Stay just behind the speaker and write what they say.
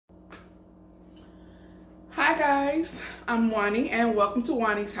Guys, I'm Juani and welcome to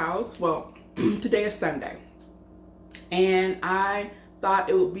Juani's house. Well, today is Sunday and I thought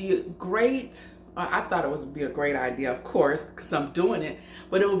it would be great, I thought it would be a great idea, of course, because I'm doing it,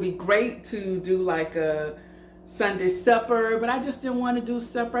 but it would be great to do like a Sunday supper, but I just didn't want to do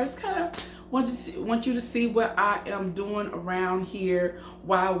supper. I just kind of want you to see what I am doing around here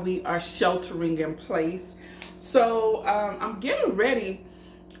while we are sheltering in place. So I'm getting ready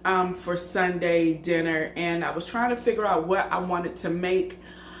for Sunday dinner, and I was trying to figure out what I wanted to make,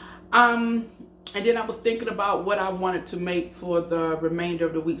 and then I was thinking about what I wanted to make for the remainder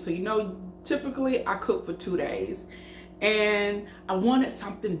of the week. So typically I cook for 2 days, and I wanted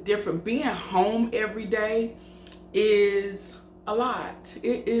something different. Being home every day is a lot.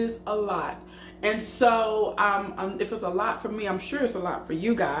 It is a lot. And so if it's a lot for me, I'm sure it's a lot for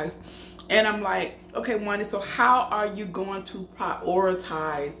you guys. And I'm like, okay, Juani, so how are you going to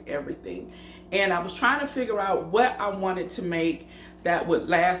prioritize everything? And I was trying to figure out what I wanted to make that would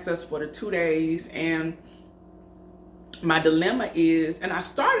last us for the 2 days. And my dilemma is, and I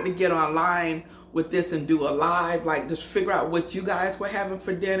started to get online with this and do a live, like just figure out what you guys were having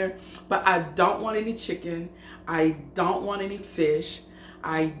for dinner. But I don't want any chicken. I don't want any fish.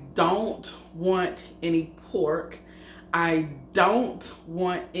 I don't want any pork. I don't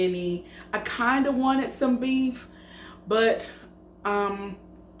want any, I kind of wanted some beef, but I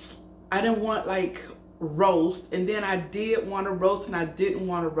didn't want like roast. And then I did want a roast and I didn't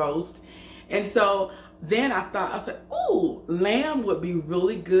want a roast. And so then I was like, oh, lamb would be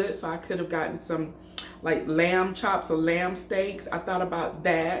really good. So I could have gotten some like lamb chops or lamb steaks. I thought about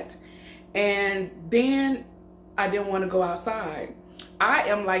that. And then I didn't want to go outside. I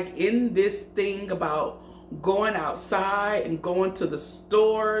am like in this thing about going outside and going to the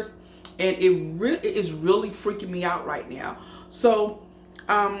stores, and it is really freaking me out right now. So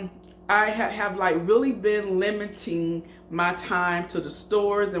I have like really been limiting my time to the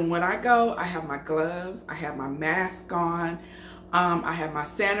stores, and when I go, I have my gloves, I have my mask on, I have my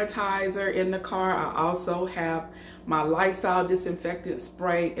sanitizer in the car, I also have my Lysol disinfectant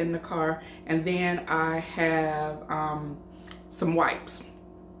spray in the car, and then I have some wipes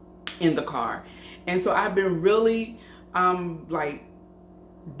in the car. And so I've been really like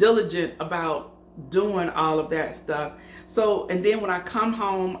diligent about doing all of that stuff. So, and then when I come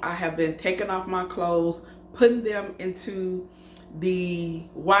home, I have been taking off my clothes, putting them into the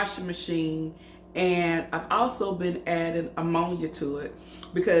washing machine, and I've also been adding ammonia to it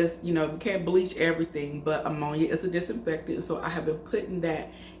because, you can't bleach everything, but ammonia is a disinfectant. So I have been putting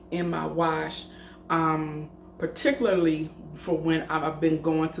that in my wash, particularly for when I've been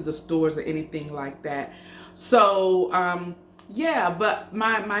going to the stores or anything like that. So yeah, but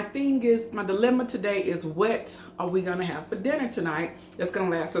my thing is, my dilemma today is, what are we gonna have for dinner tonight that's gonna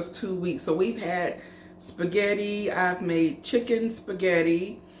last us 2 weeks? So we've had spaghetti. I've made chicken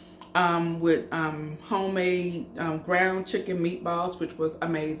spaghetti with homemade ground chicken meatballs, which was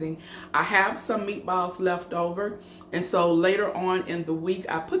amazing. I have some meatballs left over, and so later on in the week,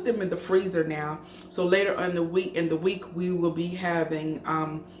 I put them in the freezer now. So later on in the week, we will be having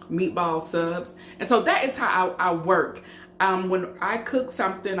meatball subs. And so that is how I work. When I cook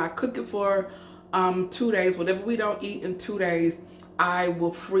something, I cook it for 2 days. Whatever we don't eat in 2 days, I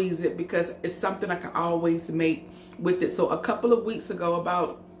will freeze it because it's something I can always make with it. So a couple of weeks ago,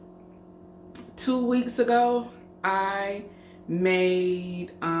 about 2 weeks ago, I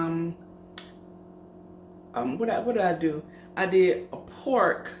made what did I do? I did a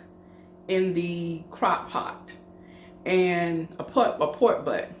pork in the crock pot, and a pork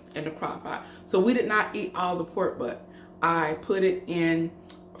butt in the crock pot. So we did not eat all the pork butt. I put it in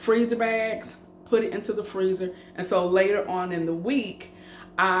freezer bags, put it into the freezer, and so later on in the week,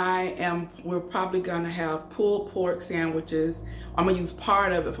 we're probably gonna have pulled pork sandwiches. I'm gonna use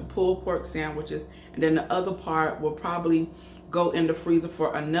part of it for pulled pork sandwiches, and then the other part will probably go in the freezer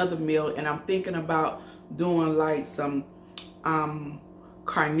for another meal. And I'm thinking about doing like some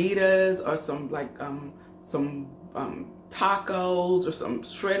carnitas or some tacos or some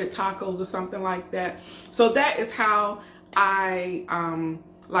shredded tacos or something like that. So that is how I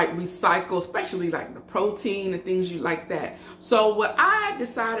like recycle, especially like the protein and things like that. So what I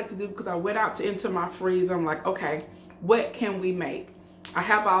decided to do, because I went out into my freezer, I'm like, okay, what can we make? I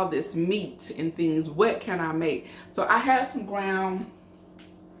have all this meat and things. What can I make? So I have some ground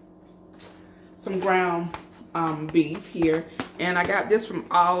beef here, and I got this from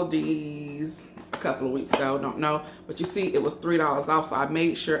Aldi's a couple of weeks ago. Don't know, but you see it was $3 off, so I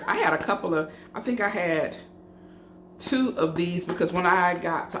made sure I had a couple of, I think I had 2 of these, because when I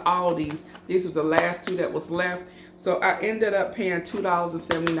got to Aldi's, these were the last 2 that was left. So I ended up paying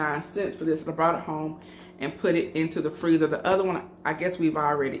 $2.79 for this, and I brought it home. and put it into the freezer. The other one, I guess we've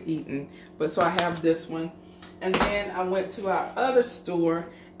already eaten, but so I have this one. And then I went to our other store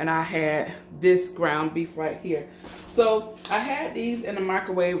and I had this ground beef right here. So I had these in the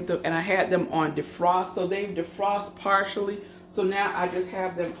microwave and I had them on defrost. So they've defrosted partially. So now I just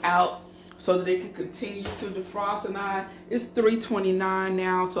have them out so that they can continue to defrost. And it's 3:29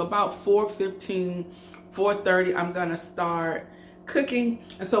 now. So about 4:15, 4:30, I'm gonna start cooking.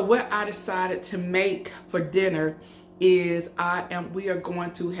 And so what I decided to make for dinner is we are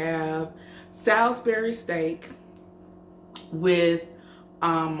going to have Salisbury steak with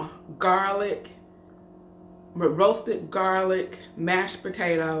roasted garlic, mashed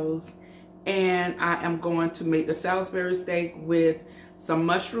potatoes, and I am going to make the Salisbury steak with some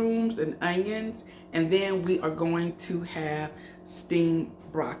mushrooms and onions, and then we are going to have steamed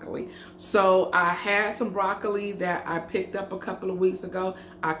broccoli. So I had some broccoli that I picked up a couple of weeks ago.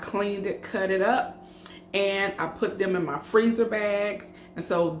 I cleaned it, cut it up, and I put them in my freezer bags. And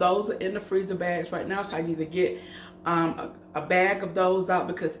so those are in the freezer bags right now. So I need to get a bag of those out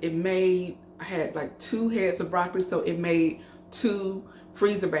because I had like 2 heads of broccoli, so it made 2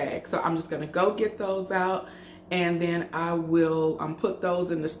 freezer bags. So I'm just gonna go get those out, and then I will put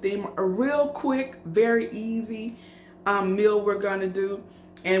those in the steamer. A real quick, very easy meal we're gonna do,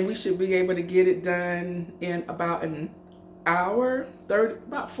 and we should be able to get it done in about an hour,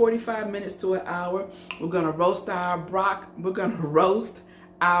 about 45 minutes to an hour. We're gonna roast our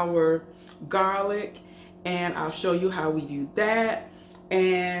garlic, and I'll show you how we do that.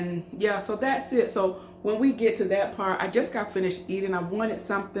 And yeah, so that's it. So when we get to that part, I just got finished eating. I wanted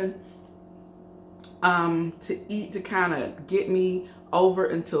something to eat to kind of get me over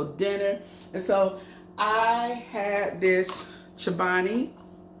until dinner. And so I had this Juani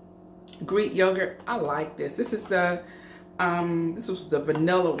Greek yogurt. I like this. This was the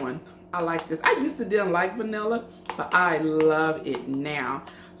vanilla one. I like this. I used to didn't like vanilla, but I love it now.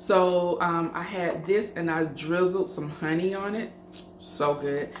 So I had this and I drizzled some honey on it. So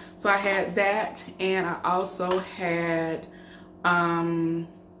good. So I had that, and I also had a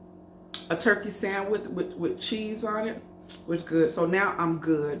turkey sandwich with cheese on it, which is good. So now I'm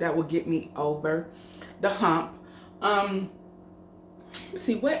good. That will get me over the hump. Let's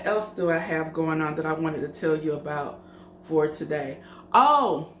see, what else do I have going on that I wanted to tell you about for today?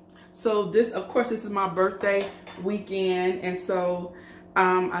 Oh, so of course, this is my birthday weekend, and so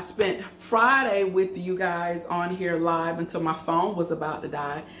I spent Friday with you guys on here live until my phone was about to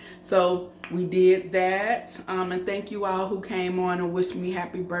die. So we did that, and thank you all who came on and wished me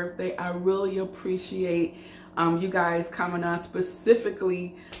happy birthday. I really appreciate you guys coming on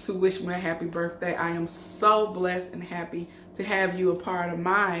specifically to wish me a happy birthday. I am so blessed and happy to have you a part of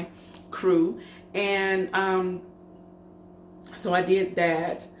my crew. And so I did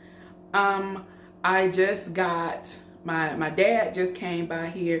that. I just got my dad just came by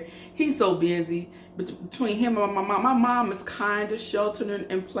here. He's so busy. Between him and my mom is kind of sheltering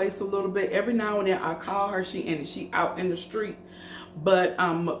in place a little bit. Every now and then I call her, she out in the street, but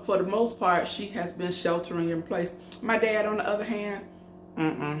for the most part she has been sheltering in place. My dad, on the other hand,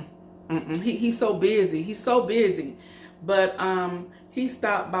 he's so busy, but he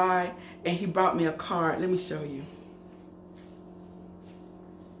stopped by and he brought me a card. Let me show you.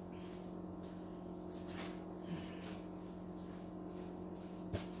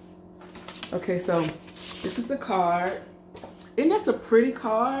 Okay, so this is the card. Isn't this a pretty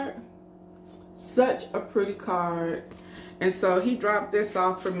card? Such a pretty card. And so he dropped this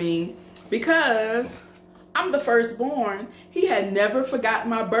off for me because I'm the firstborn. He had never forgotten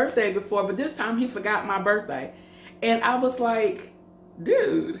my birthday before, but this time he forgot my birthday. And I was like,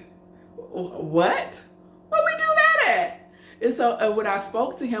 dude, what? Where we do that at? And so when I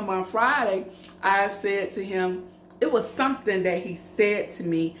spoke to him on Friday, I said to him, it was something that he said to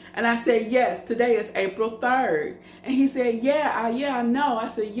me, and I said, yes, today is April 3rd. And he said, yeah, I know. I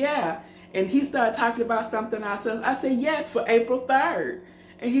said, yeah. And he started talking about something else. I said, yes, for April 3rd.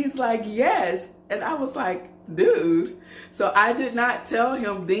 And he's like, yes. And I was like, dude. So I did not tell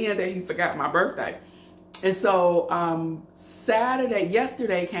him then that he forgot my birthday. And so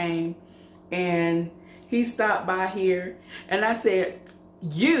yesterday came, and he stopped by here, and I said,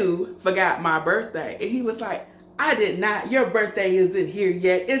 you forgot my birthday. And he was like, I did not. Your birthday isn't here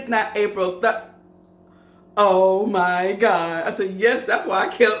yet. It's not April 3rd. Oh my God. I said, yes, that's why I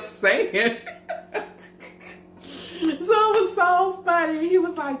kept saying. So it was so funny. He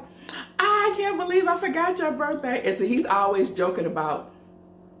was like, I can't believe I forgot your birthday. And so he's always joking about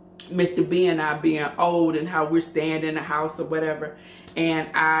Mr. B and I being old and how we're staying in the house or whatever. And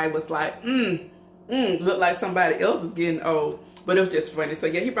I was like, look like somebody else is getting old. But it was just funny. So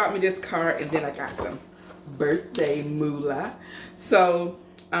yeah, he brought me this card, and then I got some birthday moolah. So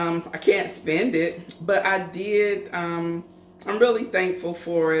I can't spend it, but I did. I'm really thankful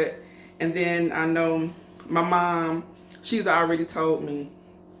for it. And then I know my mom, she's already told me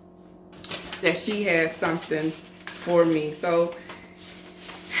that she has something for me. So,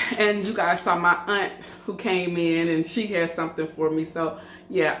 and you guys saw my aunt who came in and she has something for me. So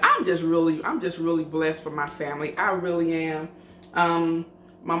yeah, I'm just really blessed for my family. I really am.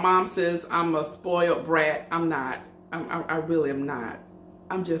 My mom says I'm a spoiled brat. I'm not. I really am not.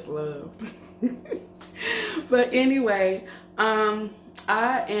 I'm just loved. But anyway, I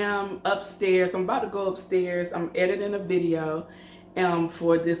am upstairs. I'm about to go upstairs. I'm editing a video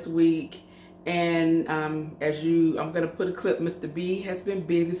for this week. And I'm gonna put a clip. Mr. B has been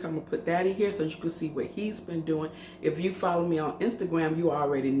busy, so I'm gonna put that in here so you can see what he's been doing. If you follow me on Instagram, you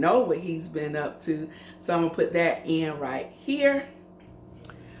already know what he's been up to. So I'm gonna put that in right here.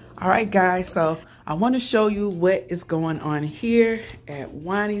 All right, guys, so I want to show you what is going on here at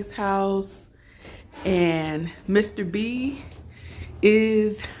Juani's house. And Mr. B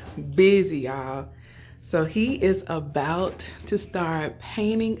is busy, y'all. So he is about to start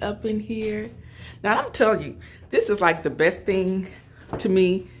painting up in here. Now, I'm telling you, this is like the best thing to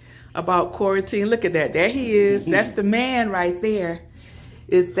me about quarantine. Look at that. There he is. That's the man right there.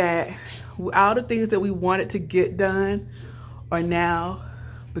 Is that all the things that we wanted to get done are now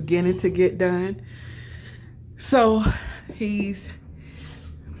beginning to get done. So he's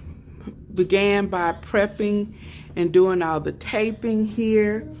began by prepping and doing all the taping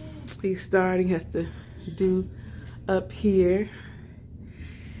here. He's starting, has to do up here.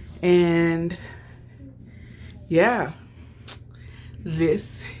 And yeah,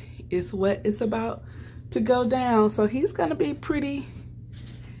 this is what is about to go down. So he's gonna be pretty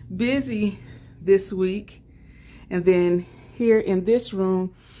busy this week. And then here in this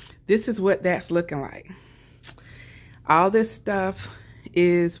room, this is what that's looking like. All this stuff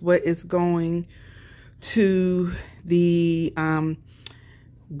is what is going to the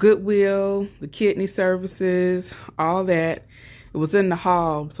Goodwill, the kidney services, all that. It was in the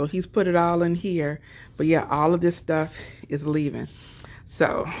hall, so he's put it all in here. But yeah, all of this stuff is leaving.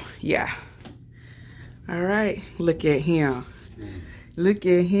 So yeah. All right, look at him. Look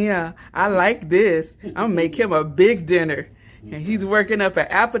at him. I like this. I'm gonna make him a big dinner. And he's working up an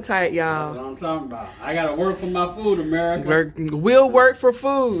appetite, y'all. That's what I'm talking about. I gotta work for my food, America. We'll work for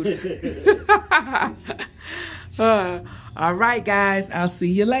food. All right, guys. I'll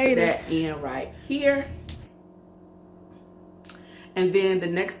see you later. That in right here. And then the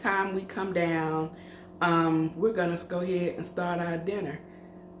next time we come down, we're gonna go ahead and start our dinner.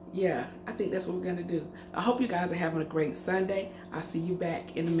 Yeah, I think that's what we're gonna do. I hope you guys are having a great Sunday. I'll see you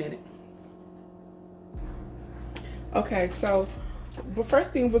back in a minute. Okay, so the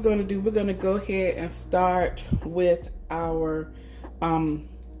first thing we're going to do, we're going to go ahead and start with our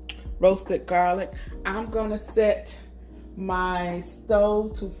roasted garlic. I'm going to set my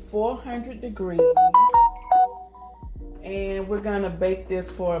stove to 400 degrees. And we're going to bake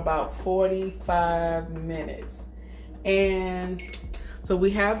this for about 45 minutes. And so we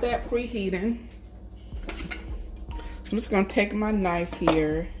have that preheating. So I'm just going to take my knife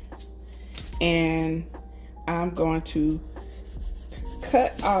here and I'm going to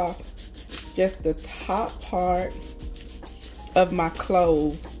cut off just the top part of my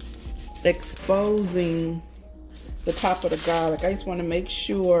clove, exposing the top of the garlic. I just want to make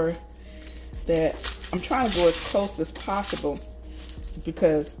sure that I'm trying to go as close as possible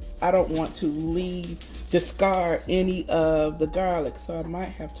because I don't want to discard any of the garlic. So I might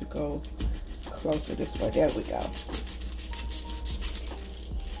have to go closer this way. There we go.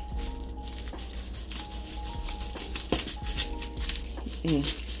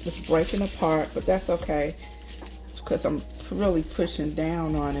 It's breaking apart, but that's okay. It's because I'm really pushing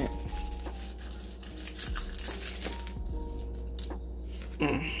down on it.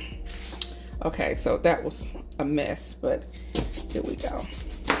 Okay, so that was a mess, but here we go.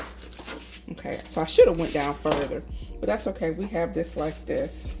 Okay, so I should have went down further, but that's okay. We have this like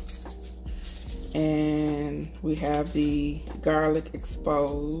this. And we have the garlic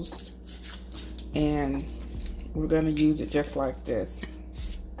exposed. And we're gonna use it just like this.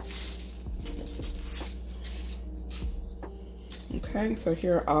 Okay, so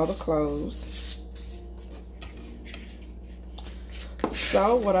here are all the cloves.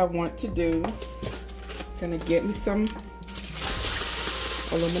 So what I want to do, I'm gonna get me some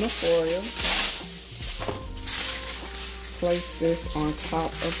aluminum foil. Place this on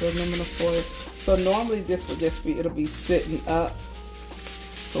top of the aluminum foil. So normally this would just be, it'll be sitting up.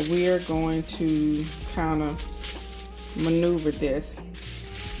 But we're going to kind of maneuver this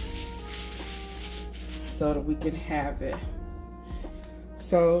so that we can have it.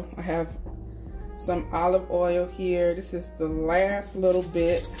 So I have some olive oil here. This is the last little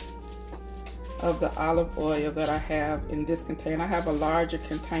bit of the olive oil that I have in this container. I have a larger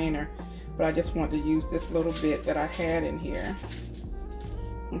container, but I just want to use this little bit that I had in here.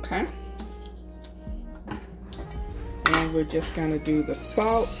 Okay. And we're just gonna do the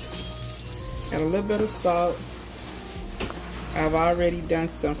salt and a little bit of salt. I've already done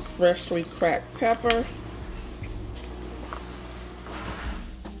some freshly cracked pepper.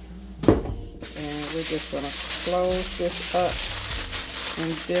 And we're just gonna close this up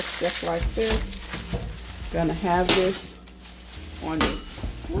and this just like this. Gonna have this on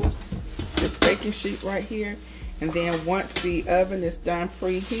this baking sheet right here. And then once the oven is done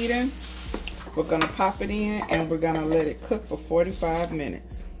preheating, we're gonna pop it in and we're gonna let it cook for 45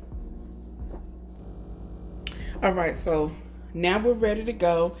 minutes. All right, so now we're ready to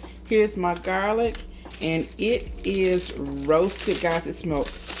go. Here's my garlic, and it is roasted, guys. It smells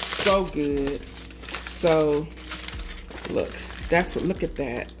so good. So look, look at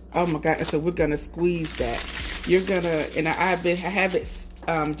that. Oh my God. So we're gonna squeeze that. You're gonna, and I have it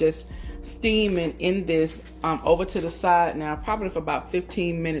just steaming in this over to the side now, probably for about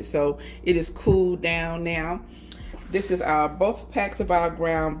 15 minutes. So it is cooled down now. This is our both packs of our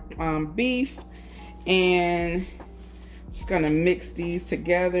ground beef, and just gonna mix these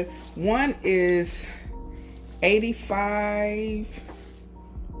together. One is 85,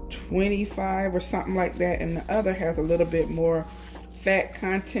 25 or something like that, and the other has a little bit more fat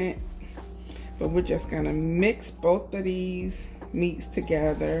content. But we're just gonna mix both of these meats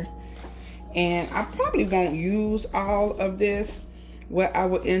together. And I probably won't use all of this. What I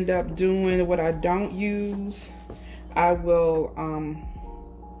will end up doing, what I don't use, I will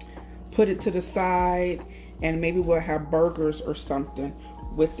put it to the side, and maybe we'll have burgers or something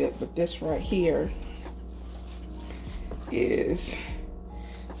with it. But this right here is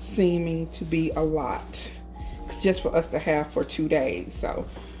seeming to be a lot. It's just for us to have for 2 days. So,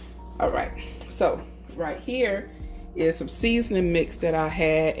 all right. So right here is some seasoning mix that I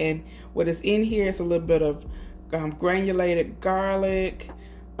had, and what is in here is a little bit of granulated garlic,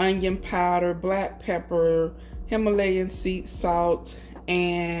 onion powder, black pepper, Himalayan sea salt,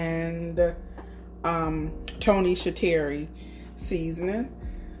 and Tony Chiteri seasoning.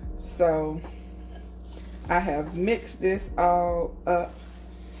 So I have mixed this all up,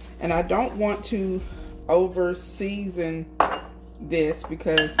 and I don't want to over season this,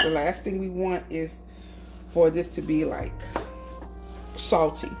 because the last thing we want is for this to be like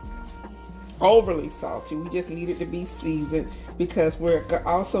salty, overly salty. We just need it to be seasoned, because we're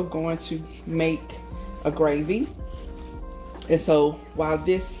also going to make a gravy. And so while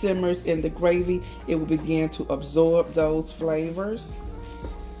this simmers in the gravy, it will begin to absorb those flavors.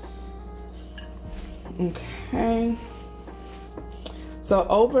 Okay. So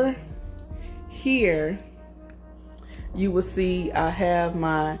over here, you will see I have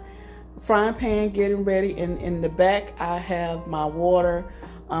my frying pan getting ready, and in the back I have my water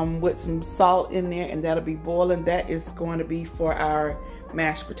with some salt in there, and that'll be boiling. That is going to be for our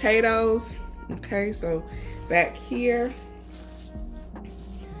mashed potatoes. Okay, so back here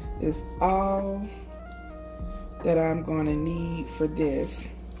is all that I'm going to need for this.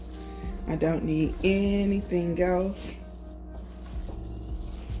 I don't need anything else.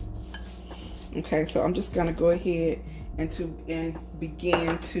 Okay, so I'm just going to go ahead and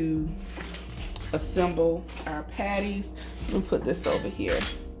begin to assemble our patties. Let me put this over here.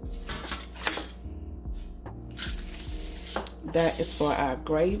 That is for our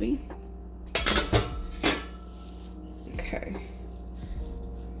gravy. Okay.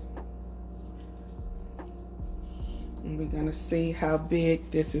 And we're gonna see how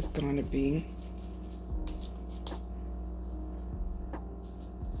big this is gonna be.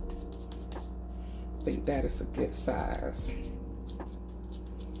 I think that is a good size.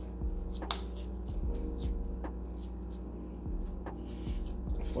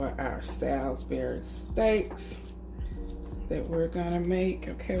 For our Salisbury steaks that we're gonna make.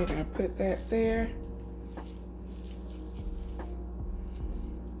 Okay, we're gonna put that there.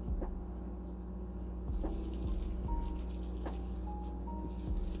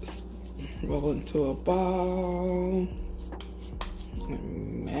 Roll it into a ball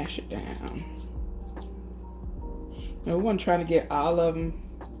and mash it down. Now, we want to try to get all of them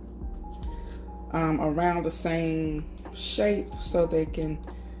around the same shape so they can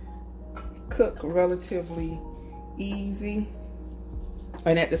cook relatively easy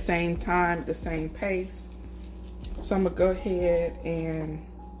and at the same time, the same pace. So I'm gonna go ahead and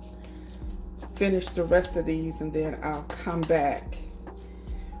finish the rest of these, and then I'll come back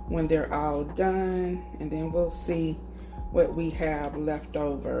when they're all done, and then we'll see what we have left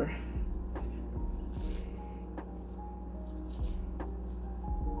over.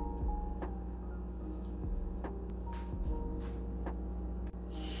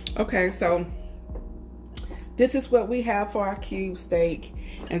 Okay, so this is what we have for our cube steak,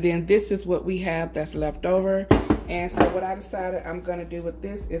 and then this is what we have that's left over. And so what I decided I'm gonna do with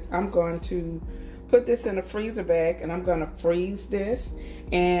this is I'm going to put this in a freezer bag, and I'm gonna freeze this.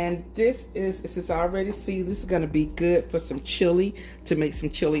 And this is already seasoned. This is gonna be good for some chili, to make some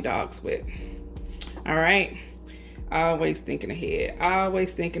chili dogs with. All right, always thinking ahead,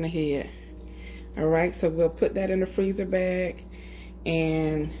 always thinking ahead. All right, so we'll put that in the freezer bag,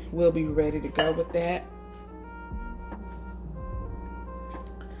 and we'll be ready to go with that.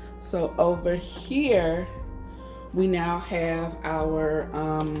 So over here, we now have our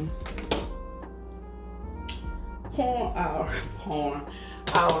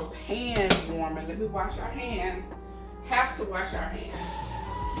pan warming. Let me wash our hands. Have to wash our hands.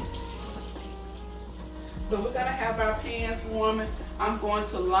 So we're gonna have our pans warming. I'm going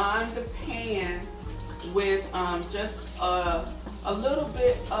to line the pan with just a little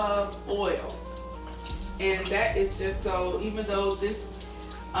bit of oil, and that is just so, even though this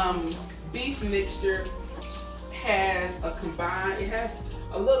beef mixture has it has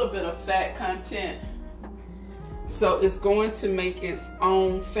a little bit of fat content, so it's going to make its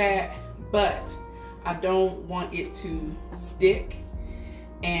own fat, but I don't want it to stick,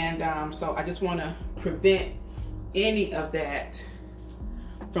 and so I just want to prevent any of that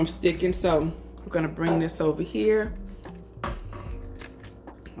from sticking. So I'm going to bring this over here,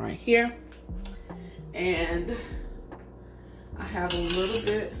 right here, and I have a little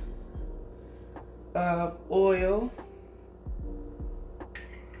bit of oil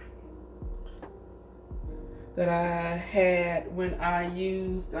that I had when I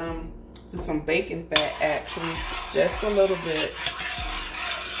used just some bacon fat, actually, just a little bit.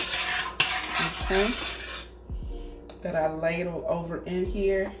 Okay, that I ladle over in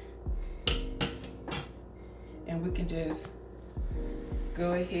here, and we can just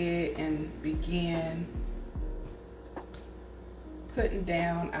go ahead and begin putting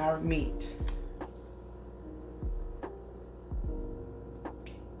down our meat.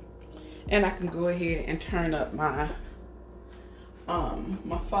 And I can go ahead and turn up my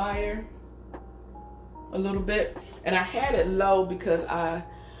my fire a little bit. And I had it low because I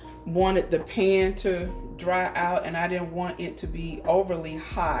wanted the pan to dry out, and I didn't want it to be overly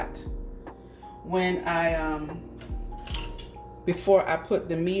hot when I before I put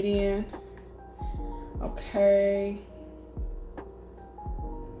the meat in. Okay.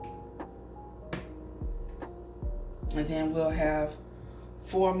 And then we'll have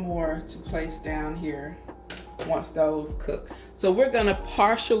 4 more to place down here once those cook. So we're gonna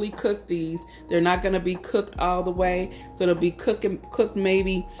partially cook these. They're not gonna be cooked all the way. So it'll be cooked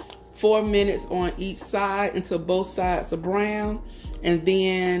maybe 4 minutes on each side until both sides are brown. And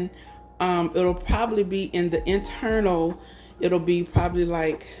then it'll probably be in the internal, it'll be probably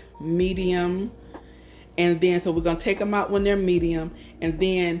like medium. And then, so we're gonna take them out when they're medium. And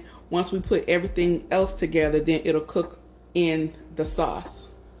then once we put everything else together, then it'll cook in the sauce.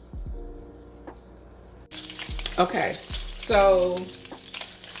 Okay, so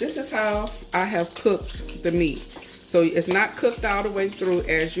this is how I have cooked the meat. So it's not cooked all the way through,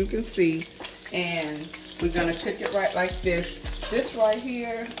 as you can see, and we're gonna cook it right like this. This right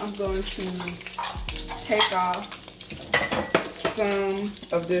here, I'm going to take off some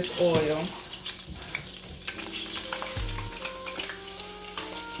of this oil,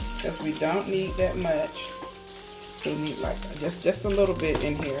 because we don't need that much. We need like just a little bit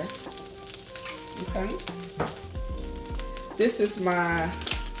in here. Okay. This is my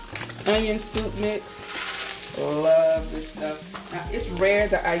onion soup mix. Love this stuff. Now, it's rare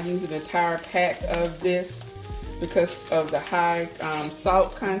that I use an entire pack of this because of the high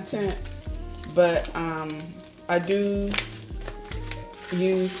salt content, but I do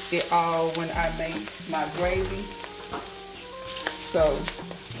use it all when I make my gravy. So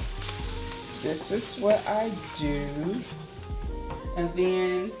this is what I do. And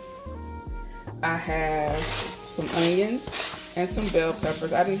then I have some onions and some bell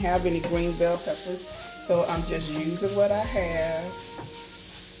peppers. I didn't have any green bell peppers, so I'm just using what I have.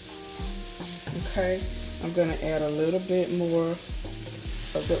 Okay, I'm gonna add a little bit more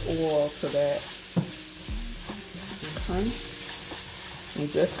of the oil to that. Okay,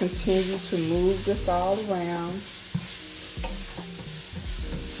 and just continue to move this all around.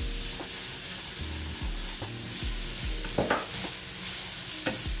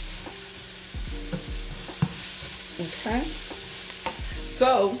 Okay,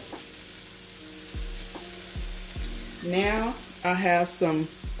 so Now I have some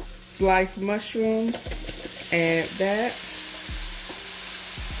sliced mushrooms. Add that.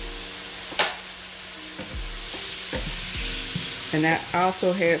 And that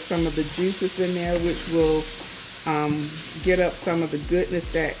also has some of the juices in there, which will get up some of the goodness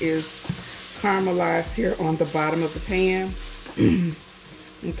that is caramelized here on the bottom of the pan.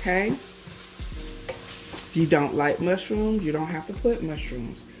 Okay. If you don't like mushrooms, you don't have to put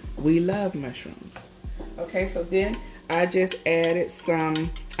mushrooms. We love mushrooms. Okay, so then I just added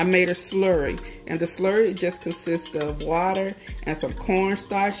I made a slurry. And the slurry just consists of water and some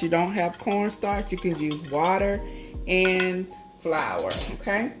cornstarch. You don't have cornstarch, you can use water and flour,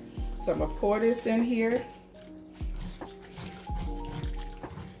 okay? So I'm gonna pour this in here.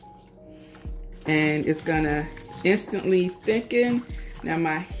 And it's gonna instantly thicken. Now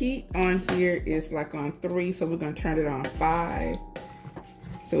my heat on here is like on 3, so we're gonna turn it on 5.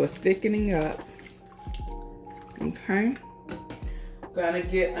 So it's thickening up. Okay. Gonna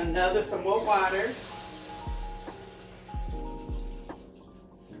get some more water.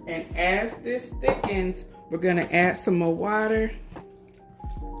 And as this thickens, we're gonna add some more water.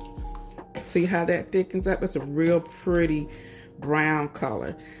 See how that thickens up? It's a real pretty brown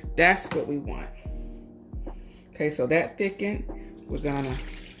color. That's what we want. Okay, so that thickened. We're gonna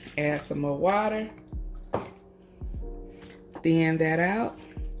add some more water. Thin that out.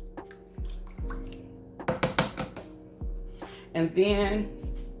 And then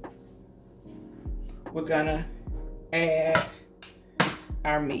we're gonna add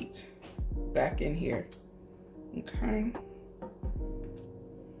our meat back in here. Okay.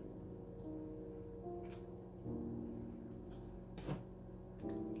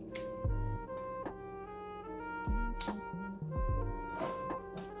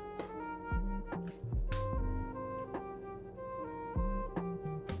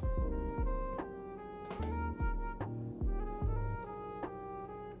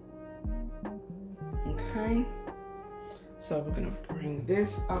 Okay, so we're gonna bring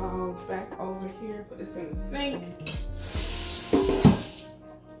this all back over here, put this in the sink.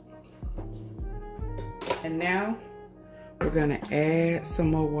 And now we're gonna add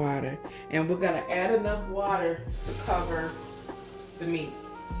some more water. And we're gonna add enough water to cover the meat.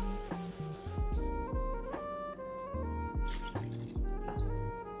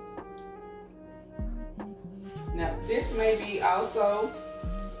 Now this may be also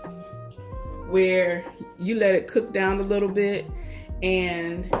where you let it cook down a little bit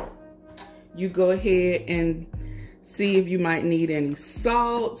and you go ahead and see if you might need any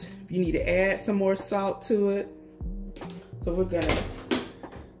salt, if you need to add some more salt to it. So we're gonna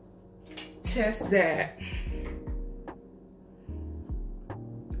test that.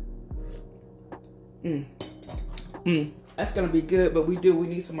 That's gonna be good, but we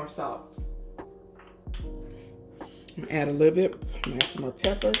need some more salt. I'm gonna add a little bit, add some more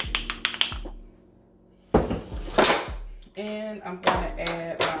pepper. And I'm gonna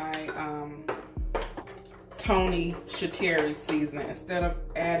add my Tony Chitari seasoning. Instead of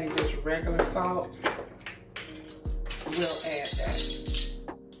adding just regular salt, we'll add that.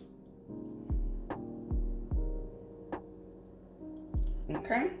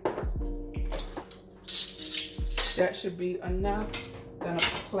 Okay. That should be enough. Gonna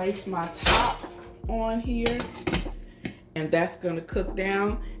place my top on here, and that's gonna cook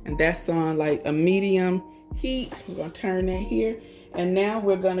down, and that's on like a medium heat. We're gonna turn that here, and now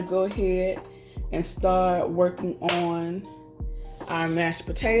we're gonna go ahead and start working on our mashed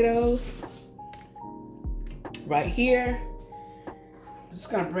potatoes right here. I'm just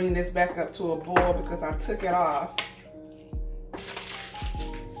gonna bring this back up to a boil because I took it off.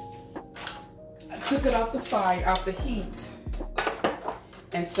 I took it off the fire, off the heat,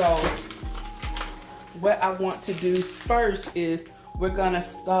 and so what I want to do first is we're gonna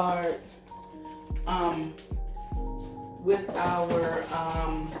start with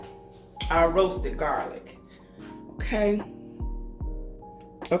our roasted garlic. Okay.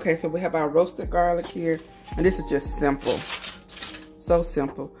 Okay, so we have our roasted garlic here, and this is just simple. So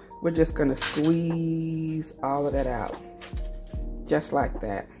simple. We're just gonna squeeze all of that out. Just like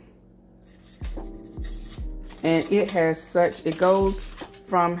that. And it goes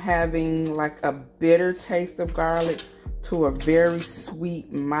from having like a bitter taste of garlic to a very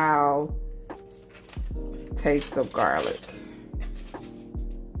sweet, mild taste of garlic.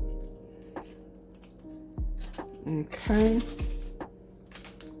 Okay.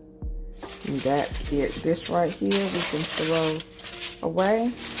 And that's it. This right here we can throw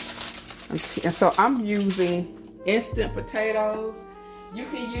away. And so I'm using instant potatoes. You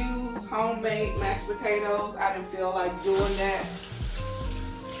can use homemade mashed potatoes. I didn't feel like doing that.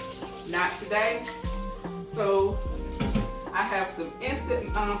 Not today. So have some instant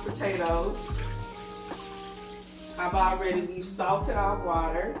potatoes. We've salted our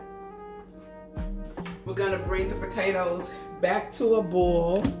water. We're gonna bring the potatoes back to a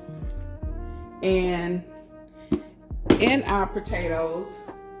boil, and in our potatoes,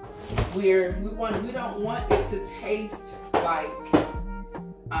 we don't want it to taste like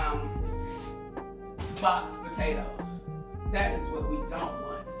boxed potatoes. That is what we don't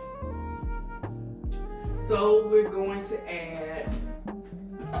want. So we're going to add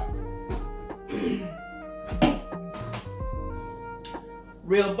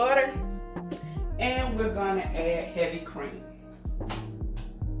real butter, and we're going to add heavy cream.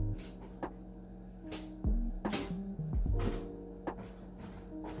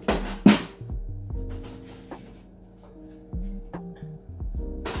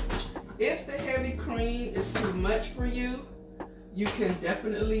 If the heavy cream is too much for you, you can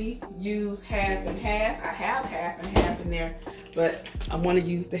definitely use half and half. I have half and half in there, but I want to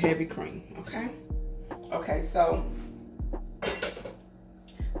use the heavy cream, okay? Okay, so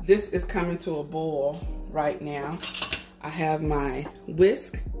this is coming to a boil right now. I have my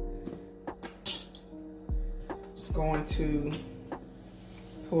whisk. Just going to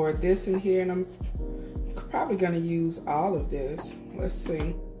pour this in here, and I'm probably going to use all of this. Let's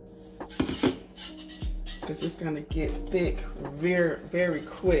see. Because it's going to get thick very, very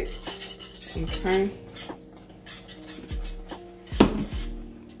quick. Okay.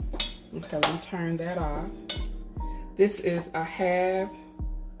 Okay, let me turn that off. This is a half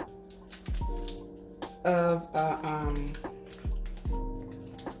of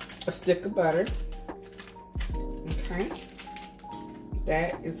a stick of butter. Okay.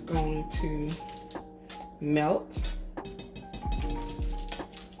 That is going to melt.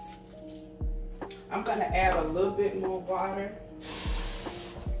 I'm gonna add a little bit more water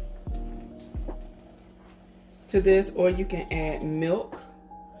to this, or you can add milk,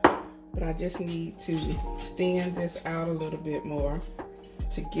 but I just need to thin this out a little bit more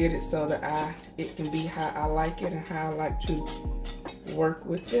to get it so that it can be how I like it and how I like to work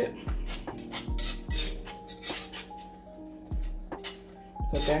with it.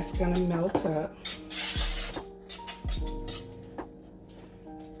 So that's gonna melt up.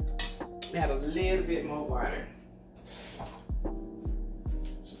 Add a little bit more water.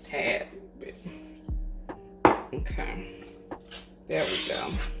 Just a tad bit. Okay. There we go.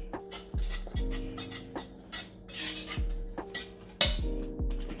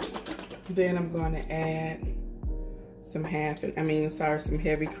 Then I'm going to add some some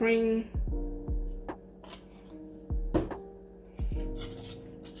heavy cream.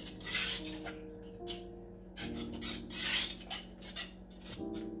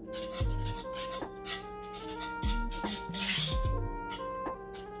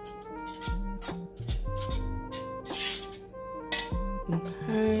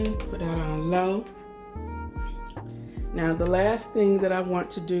 Okay, put that on low. Now the last thing that I want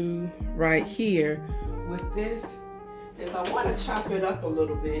to do right here with this is I want to chop it up a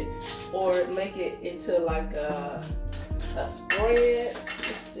little bit or make it into like a spread.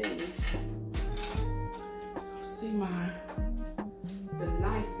 Let's see. See the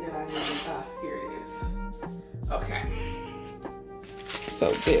knife that I need. Here it is. Okay.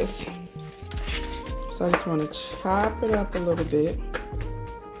 So this. So I just want to chop it up a little bit.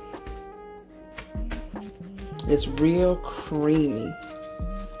 It's real creamy.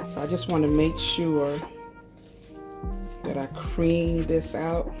 So I just want to make sure that I cream this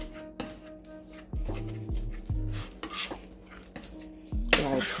out.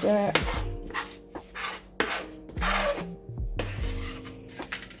 Like that.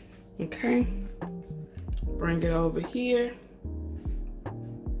 Okay. Bring it over here.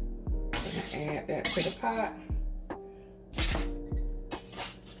 Add that to the pot.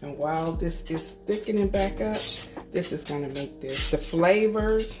 And while this is thickening back up, this is going to make this. The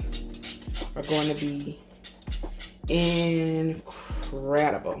flavors are going to be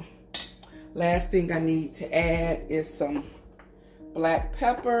incredible. Last thing I need to add is some black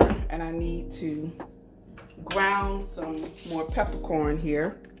pepper, and I need to ground some more peppercorn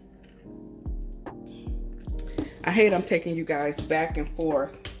here. I hate I'm taking you guys back and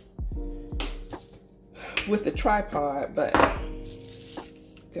forth with the tripod, but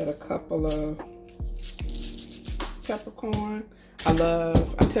got a couple of peppercorn. I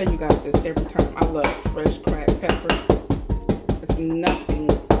tell you guys this every time, I love fresh cracked pepper. There's nothing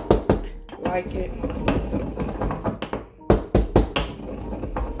like it.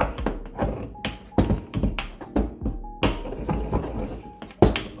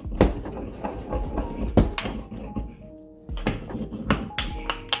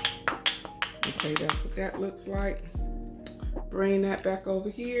 Okay, that's what that looks like. bring that back over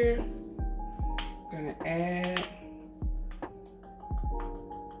here. Gonna add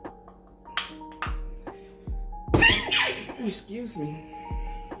excuse me.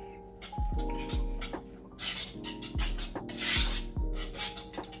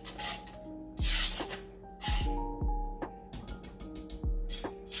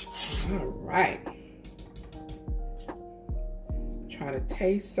 All right. Try to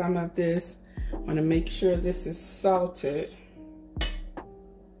taste some of this. I want to make sure this is salted.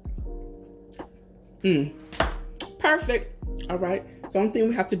 Perfect. All right. So the only thing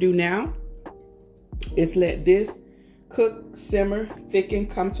we have to do now is let this cook, simmer, thicken,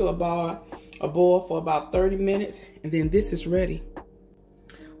 come to a boil for about 30 minutes, and then this is ready.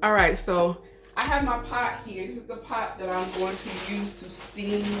 All right. So I have my pot here. This is the pot that I'm going to use to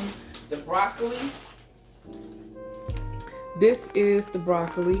steam the broccoli. This is the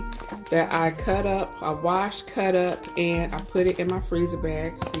broccoli that I cut up, I washed, cut up, and I put it in my freezer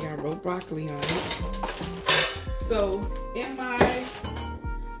bag. See, I wrote broccoli on it. So in my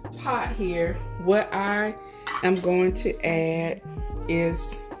pot here, what I am going to add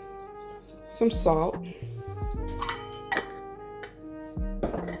is some salt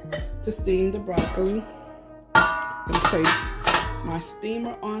to steam the broccoli. I'm going to place my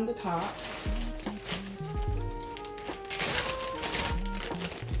steamer on the top.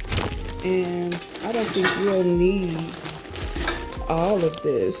 And I don't think we'll need all of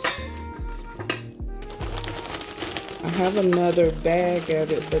this. I have another bag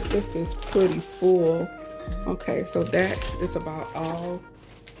of it, but this is pretty full. Okay, so that is about all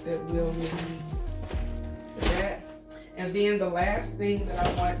that we'll need for that. And then the last thing that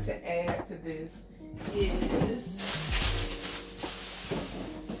I want to add to this is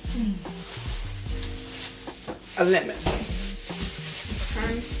a lemon.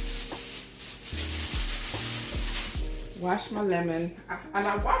 Okay. Wash my lemon, and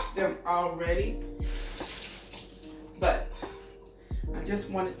I washed them already, but I just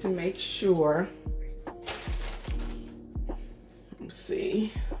wanted to make sure. Let's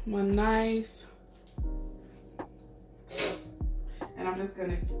see, my knife, and I'm just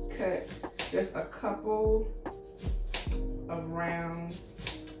gonna cut just a couple of rounds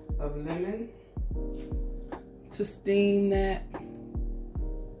of lemon to steam that.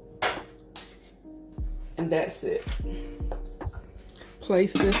 And that's it.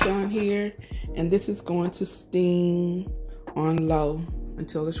 Place this on here, and this is going to steam on low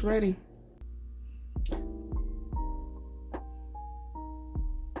until it's ready.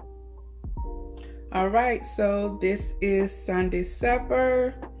 All right, so this is Sunday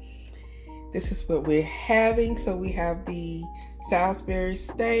supper. This is what we're having. So we have the Salisbury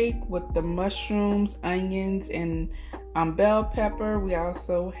steak with the mushrooms, onions, and bell pepper. We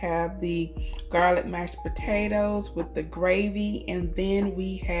also have the garlic mashed potatoes with the gravy, and then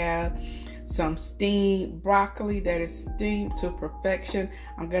we have some steamed broccoli that is steamed to perfection.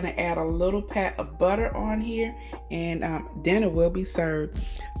 I'm gonna add a little pat of butter on here, and dinner will be served.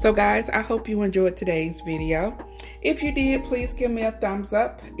 So guys, I hope you enjoyed today's video. If you did, please give me a thumbs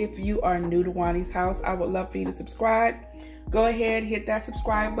up. If you are new to Juani's house, I would love for you to subscribe. Go ahead, hit that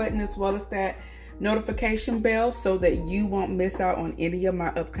subscribe button as well as that notification bell so that you won't miss out on any of my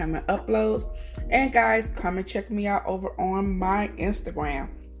upcoming uploads. And guys, come and check me out over on my Instagram.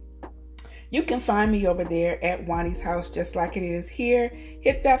 You can find me over there at Juani's house, just like it is here.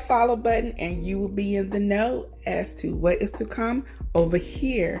 Hit that follow button and you will be in the know as to what is to come over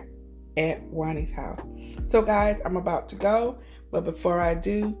here at Juani's house. So guys, I'm about to go, but before I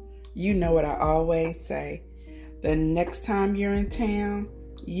do, you know what I always say. The next time you're in town,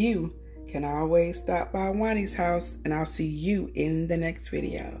 you can always stop by Juani's house, and I'll see you in the next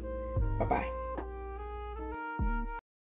video. Bye-bye.